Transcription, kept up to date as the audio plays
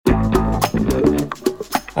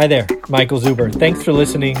Hi there, Michael Zuber. Thanks for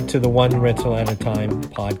listening to the One Rental at a Time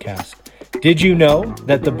podcast. Did you know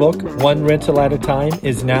that the book One Rental at a Time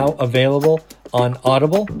is now available on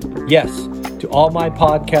Audible? Yes, to all my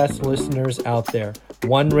podcast listeners out there,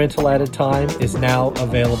 One Rental at a Time is now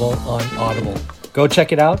available on Audible. Go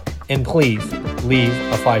check it out and please leave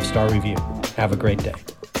a 5-star review. Have a great day.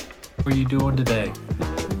 What are you doing today?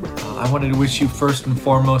 I wanted to wish you first and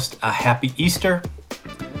foremost a happy Easter.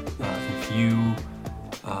 If you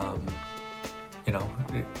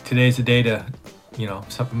today's a day to,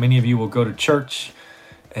 many of you will go to church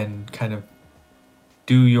and kind of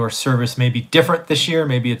do your service maybe different this year.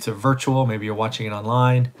 Maybe it's a virtual, maybe you're watching it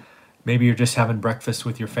online. Maybe you're just having breakfast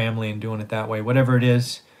with your family and doing it that way. Whatever it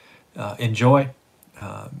is, enjoy.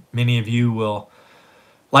 Many of you will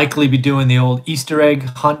likely be doing the old Easter egg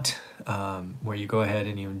hunt, where you go ahead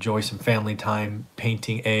and you enjoy some family time,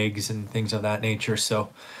 painting eggs and things of that nature. So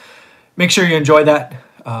make sure you enjoy that.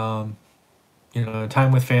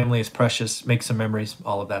 Time with family is precious. Make some memories,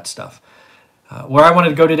 all of that stuff. Where I wanted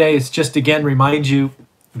to go today is just again remind you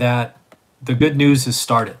that the good news has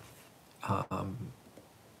started.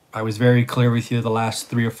 I was very clear with you the last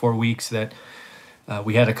 3 or 4 weeks that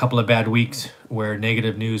we had a couple of bad weeks where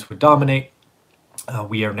negative news would dominate.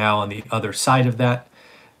 We are now on the other side of that.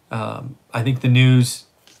 I think the news,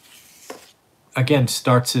 again,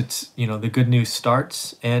 the good news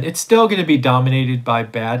starts, and it's still going to be dominated by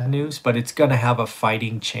bad news, but it's going to have a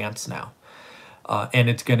fighting chance now. And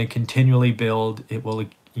it's going to continually build. It will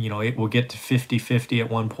get to 50-50 at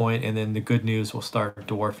one point, and then the good news will start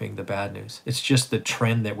dwarfing the bad news. It's just the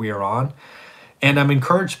trend that we are on, and I'm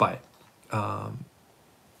encouraged by it.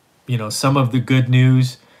 Some of the good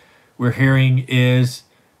news we're hearing is,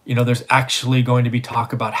 there's actually going to be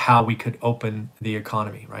talk about how we could open the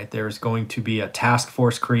economy, right? There's going to be a task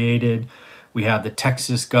force created. We have the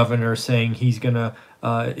Texas governor saying he's going to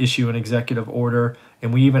issue an executive order.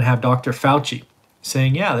 And we even have Dr. Fauci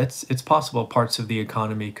saying, it's possible parts of the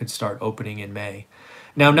economy could start opening in May.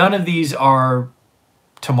 Now, none of these are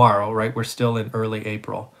tomorrow, right? We're still in early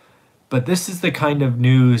April. But this is the kind of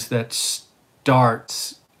news that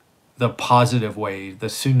starts the positive wave. The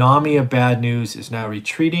tsunami of bad news is now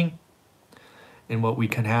retreating, and what we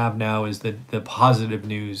can have now is the positive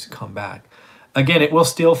news come back. Again, it will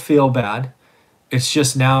still feel bad. It's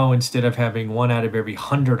just now, instead of having 1 out of every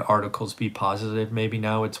 100 articles be positive, maybe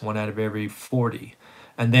now it's 1 out of every 40,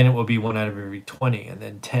 and then it will be 1 out of every 20, and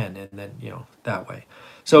then 10, and then that way.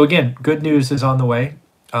 So again, good news is on the way.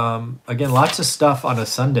 Again, lots of stuff on a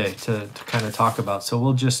Sunday to kind of talk about. So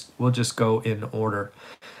we'll just go in order.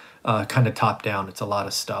 Kind of top down. It's a lot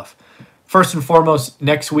of stuff. First and foremost,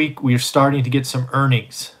 next week we are starting to get some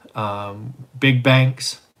earnings. Big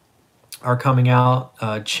banks are coming out.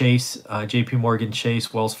 Chase, JP Morgan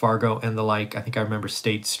Chase, Wells Fargo, and the like. I think I remember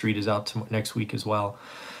State Street is out next week as well.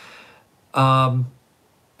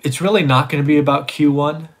 It's really not going to be about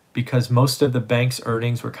Q1 because most of the bank's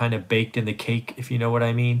earnings were kind of baked in the cake, if you know what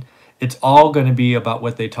I mean. It's all going to be about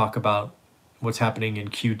what they talk about, what's happening in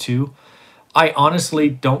Q2. I honestly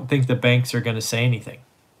don't think the banks are going to say anything.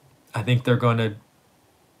 I think they're going to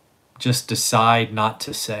just decide not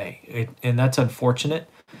to say. And that's unfortunate.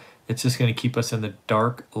 It's just going to keep us in the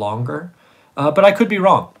dark longer. But I could be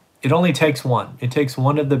wrong. It only takes one. It takes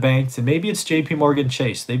one of the banks, and maybe it's JP Morgan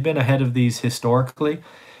Chase. They've been ahead of these historically.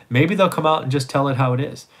 Maybe they'll come out and just tell it how it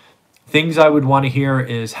is. Things I would want to hear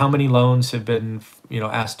is how many loans have been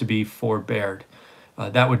asked to be forbeared.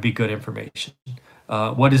 That would be good information.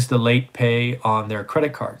 What is the late pay on their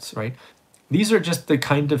credit cards, right? These are just the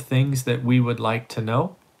kind of things that we would like to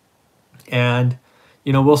know. And,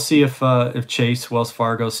 we'll see if Chase, Wells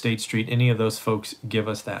Fargo, State Street, any of those folks give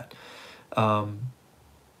us that. In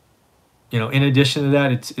addition to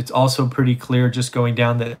that, it's also pretty clear just going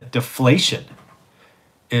down that deflation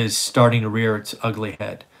is starting to rear its ugly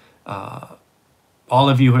head. All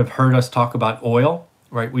of you have heard us talk about oil,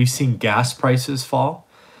 right? We've seen gas prices fall.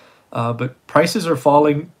 But prices are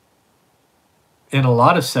falling in a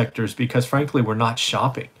lot of sectors because, frankly, we're not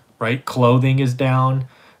shopping, right? Clothing is down.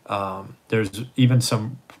 There's even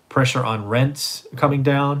some pressure on rents coming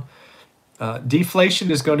down.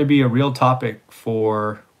 Deflation is going to be a real topic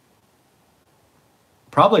for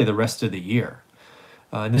probably the rest of the year.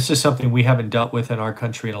 And this is something we haven't dealt with in our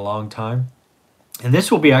country in a long time. And this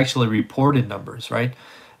will be actually reported numbers, right?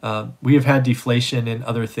 We have had deflation in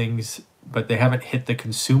other things, but they haven't hit the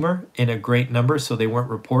consumer in a great number, so they weren't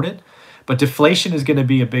reported. But deflation is going to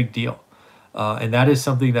be a big deal. And that is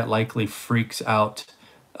something that likely freaks out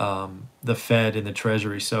the Fed and the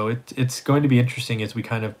Treasury. So it's going to be interesting as we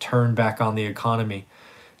kind of turn back on the economy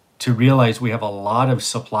to realize we have a lot of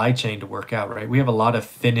supply chain to work out, right? We have a lot of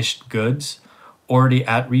finished goods already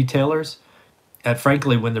at retailers. And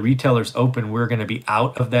frankly, when the retailers open, we're going to be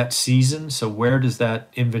out of that season. So where does that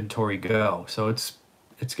inventory go? So it's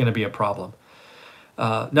going to be a problem.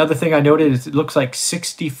 Another thing I noted is it looks like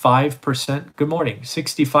 65%, good morning,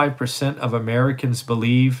 65% of Americans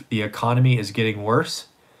believe the economy is getting worse.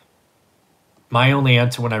 My only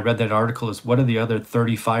answer when I read that article is, what are the other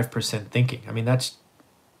 35% thinking? I mean, I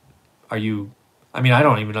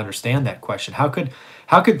don't even understand that question. How could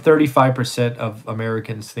 35% of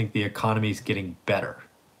Americans think the economy is getting better?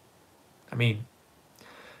 I mean,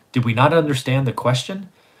 did we not understand the question?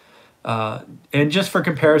 And just for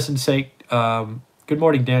comparison's sake, good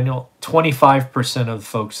morning, Daniel. 25% of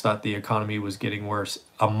folks thought the economy was getting worse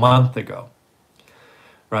a month ago,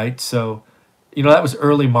 right? So, that was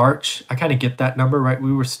early March. I kind of get that number, right?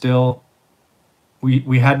 We were still,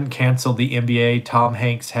 we hadn't canceled the NBA. Tom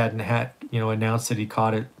Hanks hadn't announced that he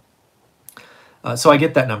caught it. So I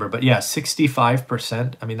get that number, but yeah,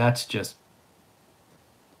 65%. I mean, that just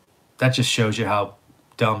shows you how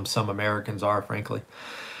dumb some Americans are, frankly.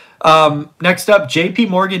 Next up, JP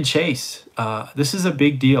Morgan Chase. This is a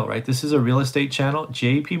big deal, right? This is a real estate channel.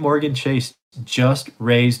 JP Morgan Chase just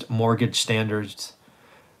raised mortgage standards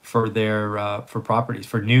for their for properties,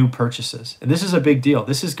 for new purchases. And this is a big deal.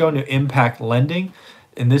 This is going to impact lending,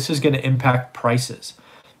 and this is going to impact prices.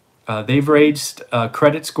 They've raised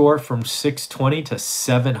credit score from 620 to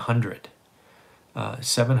 700.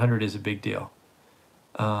 700 is a big deal.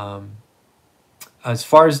 As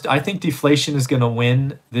far as I think deflation is going to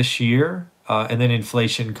win this year, and then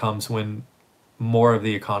inflation comes when more of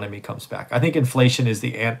the economy comes back. I think inflation is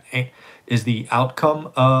the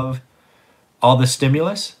outcome of all the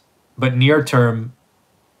stimulus, but near term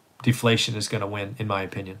deflation is going to win, in my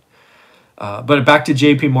opinion. But back to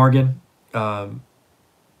JP Morgan.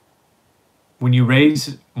 When you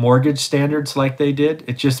raise mortgage standards like they did,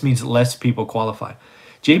 it just means less people qualify.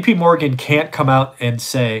 JP Morgan can't come out and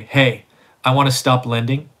say, hey, I want to stop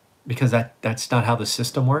lending, because that's not how the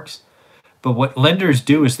system works. But what lenders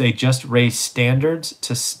do is they just raise standards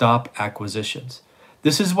to stop acquisitions.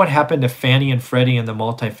 This is what happened to Fannie and Freddie in the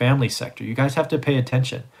multifamily sector. You guys have to pay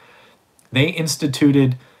attention. They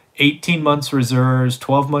instituted 18 months reserves,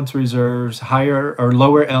 12 months reserves, higher or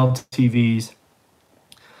lower LTVs,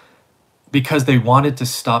 because they wanted to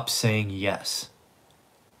stop saying yes.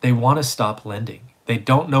 They want to stop lending. They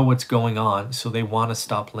don't know what's going on, so they want to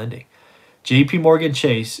stop lending. JP Morgan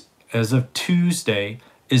Chase, as of Tuesday,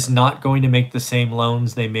 is not going to make the same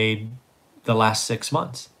loans they made the last 6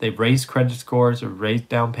 months. They've raised credit scores or raised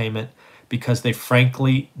down payment because they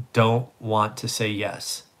frankly don't want to say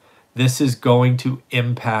yes. This is going to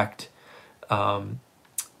impact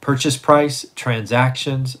purchase price,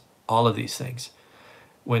 transactions, all of these things.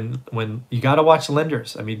 When you got to watch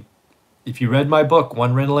lenders. I mean, if you read my book,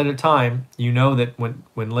 One Rental at a Time, you know that when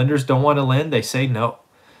lenders don't want to lend, they say no.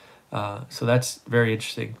 So that's very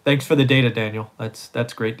interesting. Thanks for the data, Daniel.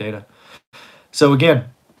 That's great data. So again,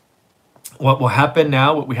 what will happen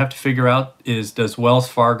now, what we have to figure out is, does Wells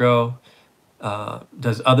Fargo,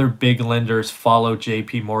 does other big lenders follow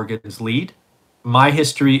JP Morgan's lead? My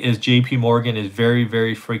history is JP Morgan is very,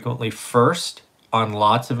 very frequently first on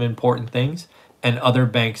lots of important things, and other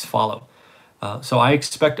banks follow. So I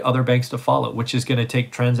expect other banks to follow, which is going to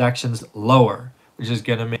take transactions lower, which is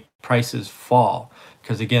going to make prices fall.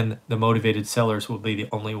 Because again, the motivated sellers will be the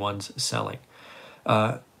only ones selling.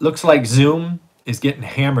 Looks like Zoom is getting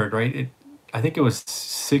hammered, right? I think it was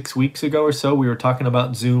 6 weeks ago or so, we were talking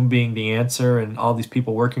about Zoom being the answer and all these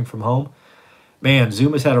people working from home. Man,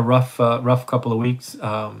 Zoom has had a rough couple of weeks.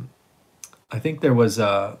 I think it was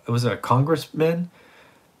a congressman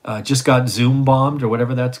just got Zoom bombed, or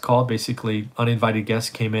whatever that's called. Basically, uninvited guests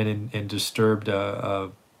came in and disturbed, I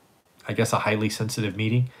guess, a highly sensitive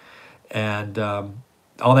meeting. And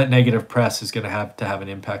all that negative press is going to have an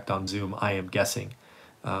impact on Zoom, I am guessing.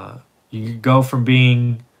 You go from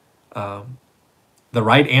being the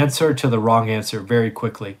right answer to the wrong answer very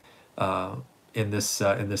quickly in this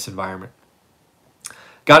environment.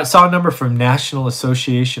 Saw a number from National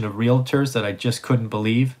Association of Realtors that I just couldn't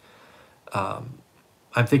believe.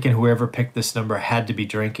 I'm thinking whoever picked this number had to be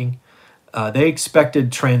drinking. They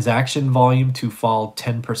expected transaction volume to fall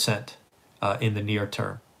 10% in the near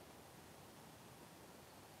term.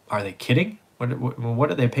 Are they kidding?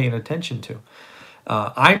 What are they paying attention to?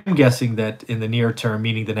 I'm guessing that in the near term,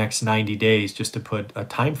 meaning the next 90 days, just to put a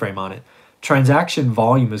time frame on it, transaction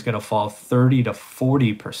volume is going to fall 30 to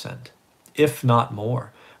 40%, if not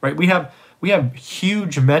more. Right? We have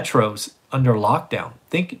huge metros under lockdown.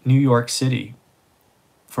 Think New York City,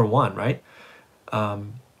 for one, right?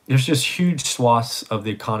 there's just huge swaths of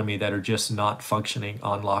the economy that are just not functioning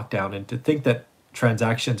on lockdown. And to think that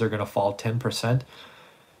transactions are going to fall 10%,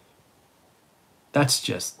 that's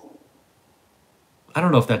just, I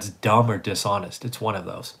don't know if that's dumb or dishonest. It's one of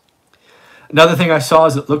those. Another thing I saw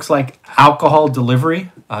is it looks like alcohol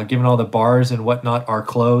delivery, given all the bars and whatnot are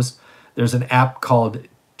closed. There's an app called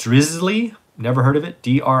Drizzly. Never heard of it.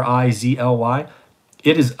 Drizly.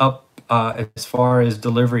 It is up as far as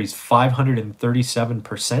deliveries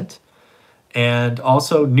 537%. And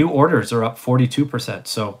also new orders are up 42%.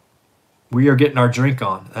 So we are getting our drink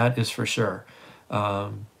on. That is for sure. Yeah,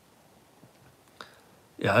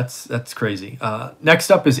 that's crazy.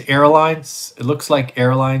 Next up is airlines. It looks like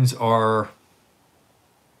airlines are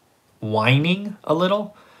whining a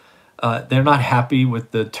little. They're not happy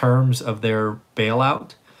with the terms of their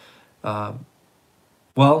bailout.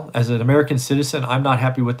 Well, as an American citizen, I'm not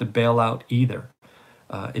happy with the bailout either.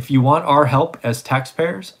 If you want our help as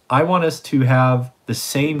taxpayers, I want us to have the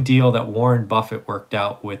same deal that Warren Buffett worked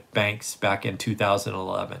out with banks back in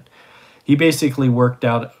 2011. He basically worked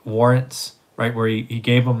out warrants, right, where he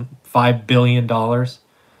gave them $5 billion.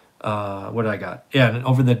 What did I got? Yeah, and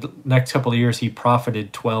over the next couple of years, he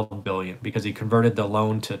profited $12 billion because he converted the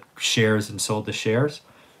loan to shares and sold the shares.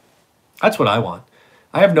 That's what I want.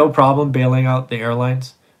 I have no problem bailing out the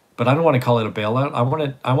airlines, but I don't want to call it a bailout.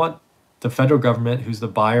 I want the federal government, who's the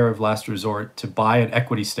buyer of last resort, to buy an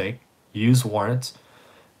equity stake, use warrants,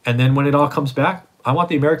 and then when it all comes back, I want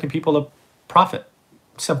the American people to profit.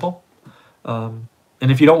 Simple. And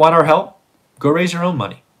if you don't want our help, go raise your own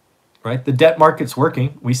money, right? The debt market's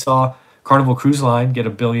working. We saw Carnival Cruise Line get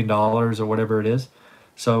 $1 billion or whatever it is.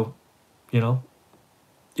 So,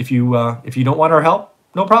 if you don't want our help,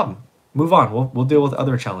 no problem. Move on. We'll deal with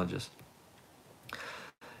other challenges.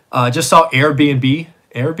 Just saw Airbnb.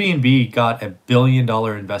 Airbnb got $1 billion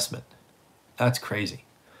investment. That's crazy.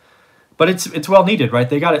 But it's well needed, right?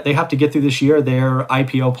 They got it. They have to get through this year. Their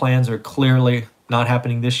IPO plans are clearly not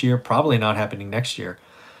happening this year, probably not happening next year.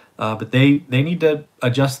 But they need to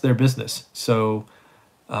adjust their business. So,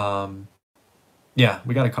 yeah,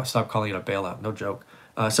 we got to stop calling it a bailout. No joke.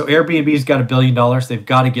 So Airbnb's got $1 billion. They've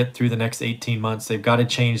got to get through the next 18 months. They've got to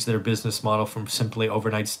change their business model from simply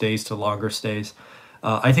overnight stays to longer stays.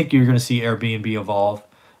 I think you're going to see Airbnb evolve.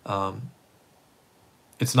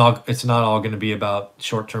 It's not all going to be about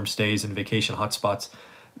short-term stays and vacation hotspots.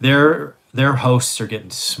 Their hosts are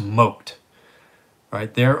getting smoked,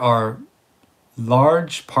 right? There are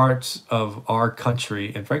large parts of our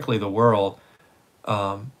country and frankly the world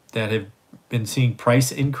that have been seeing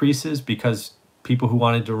price increases because people who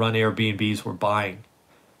wanted to run Airbnbs were buying,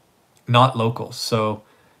 not locals. So,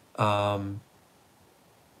 yeah,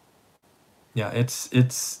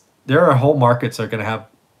 it's there are whole markets that are going to have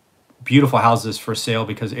beautiful houses for sale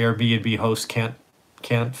because Airbnb hosts can't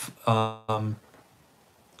fund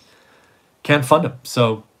them.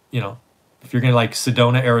 So, if you're going to like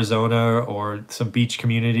Sedona, Arizona, or some beach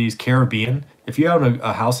communities, Caribbean, if you own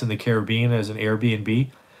a house in the Caribbean as an Airbnb,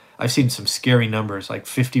 I've seen some scary numbers, like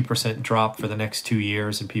 50% drop for the next 2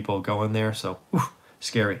 years and people going there. So,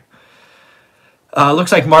 scary.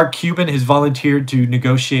 Looks like Mark Cuban has volunteered to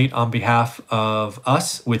negotiate on behalf of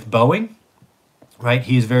us with Boeing, right?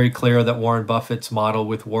 He is very clear that Warren Buffett's model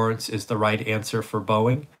with warrants is the right answer for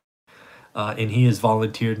Boeing. And he has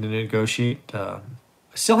volunteered to negotiate. I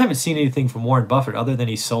still haven't seen anything from Warren Buffett other than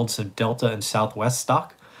he sold some Delta and Southwest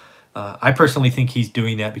stock. I personally think he's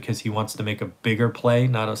doing that because he wants to make a bigger play,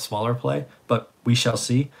 not a smaller play, but we shall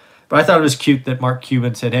see. But I thought it was cute that Mark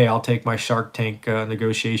Cuban said, hey, I'll take my Shark Tank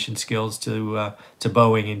negotiation skills to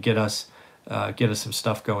Boeing and get us some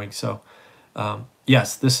stuff going. So,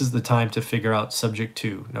 yes, this is the time to figure out subject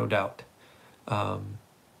to, no doubt.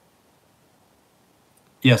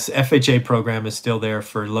 Yes, FHA program is still there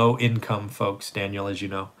for low-income folks, Daniel, as you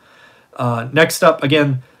know. Next up,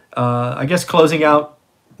 again, I guess closing out,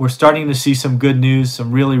 we're starting to see some good news,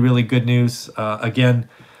 some really, really good news. Again,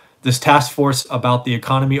 this task force about the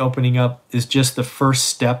economy opening up is just the first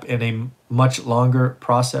step in a much longer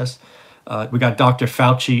process. We got Dr.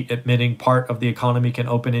 Fauci admitting part of the economy can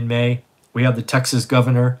open in May. We have the Texas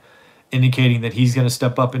governor indicating that he's going to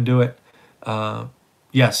step up and do it.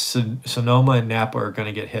 Yes, Sonoma and Napa are going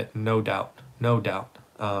to get hit, no doubt, no doubt.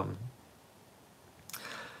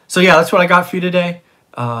 So yeah, that's what I got for you today.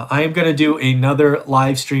 I am going to do another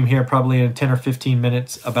live stream here probably in 10 or 15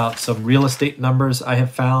 minutes about some real estate numbers I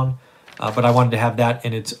have found, but I wanted to have that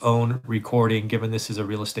in its own recording given this is a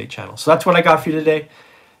real estate channel. So that's what I got for you today.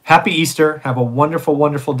 Happy Easter. Have a wonderful,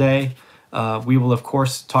 wonderful day. We will, of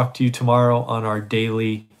course, talk to you tomorrow on our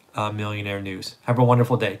daily Millionaire News. Have a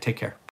wonderful day. Take care.